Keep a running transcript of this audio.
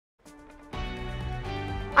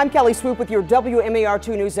I'm Kelly Swoop with your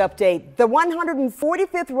WMAR2 News Update. The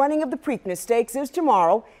 145th running of the Preakness Stakes is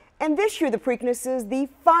tomorrow, and this year the Preakness is the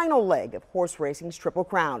final leg of horse racing's Triple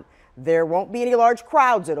Crown. There won't be any large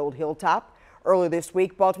crowds at Old Hilltop. Earlier this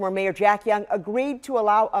week, Baltimore Mayor Jack Young agreed to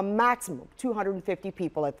allow a maximum of 250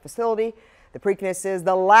 people at the facility. The Preakness is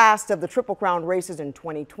the last of the Triple Crown races in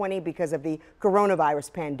 2020 because of the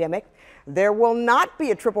coronavirus pandemic. There will not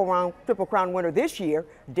be a Triple Crown winner this year.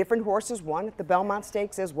 Different horses won at the Belmont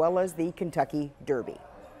Stakes as well as the Kentucky Derby.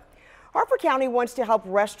 Harford County wants to help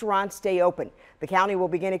restaurants stay open. The county will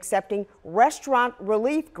begin accepting restaurant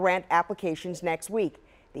relief grant applications next week.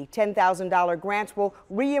 The $10,000 grants will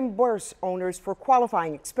reimburse owners for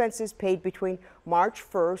qualifying expenses paid between March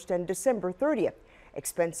 1st and December 30th.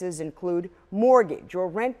 Expenses include mortgage or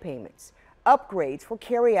rent payments, upgrades for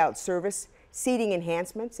carry-out service, seating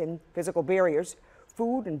enhancements and physical barriers.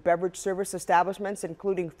 Food and beverage service establishments,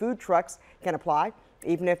 including food trucks, can apply,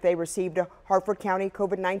 even if they received a Harford County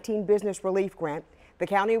COVID-19 Business Relief Grant. The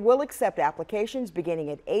county will accept applications beginning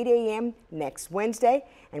at 8 a.m. next Wednesday,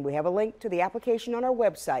 and we have a link to the application on our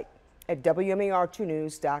website at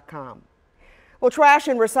WMAR2news.com. Well, trash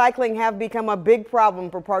and recycling have become a big problem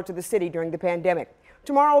for parts of the city during the pandemic.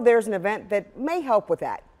 Tomorrow, there's an event that may help with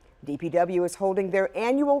that. DPW is holding their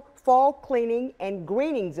annual fall cleaning and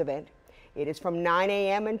greenings event. It is from 9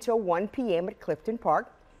 a.m. until 1 p.m. at Clifton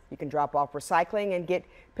Park. You can drop off recycling and get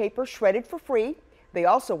paper shredded for free. They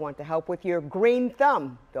also want to help with your green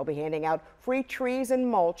thumb. They'll be handing out free trees and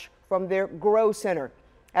mulch from their Grow Center.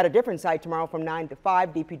 At a different site tomorrow from 9 to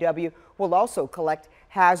 5, DPW will also collect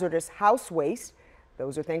hazardous house waste.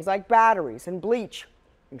 Those are things like batteries and bleach.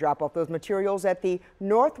 You drop off those materials at the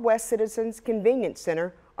Northwest Citizens Convenience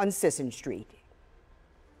Center on Sisson Street.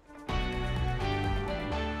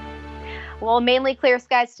 Well, mainly clear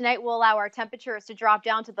skies tonight will allow our temperatures to drop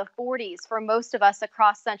down to the 40s for most of us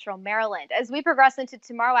across central Maryland. As we progress into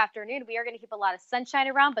tomorrow afternoon, we are going to keep a lot of sunshine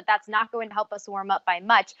around, but that's not going to help us warm up by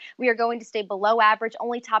much. We are going to stay below average,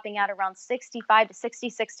 only topping out around 65 to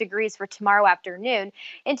 66 degrees for tomorrow afternoon.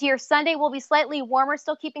 Into your Sunday will be slightly warmer,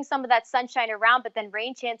 still keeping some of that sunshine around, but then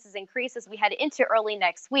rain chances increase as we head into early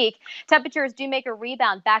next week. Temperatures do make a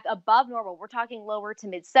rebound back above normal. We're talking lower to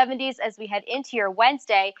mid 70s as we head into your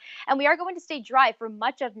Wednesday, and we are going to stay dry for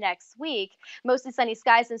much of next week. Mostly sunny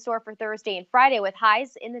skies in store for Thursday and Friday with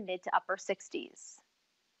highs in the mid to upper 60s.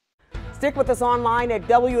 Stick with us online at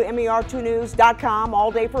WMAR2news.com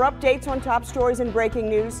all day for updates on top stories and breaking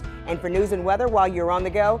news. And for news and weather while you're on the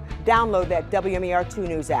go, download that WMAR2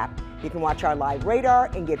 News app. You can watch our live radar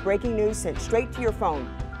and get breaking news sent straight to your phone.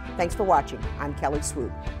 Thanks for watching. I'm Kelly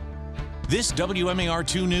Swoop. This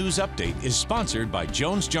WMAR2 News Update is sponsored by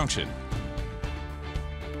Jones Junction.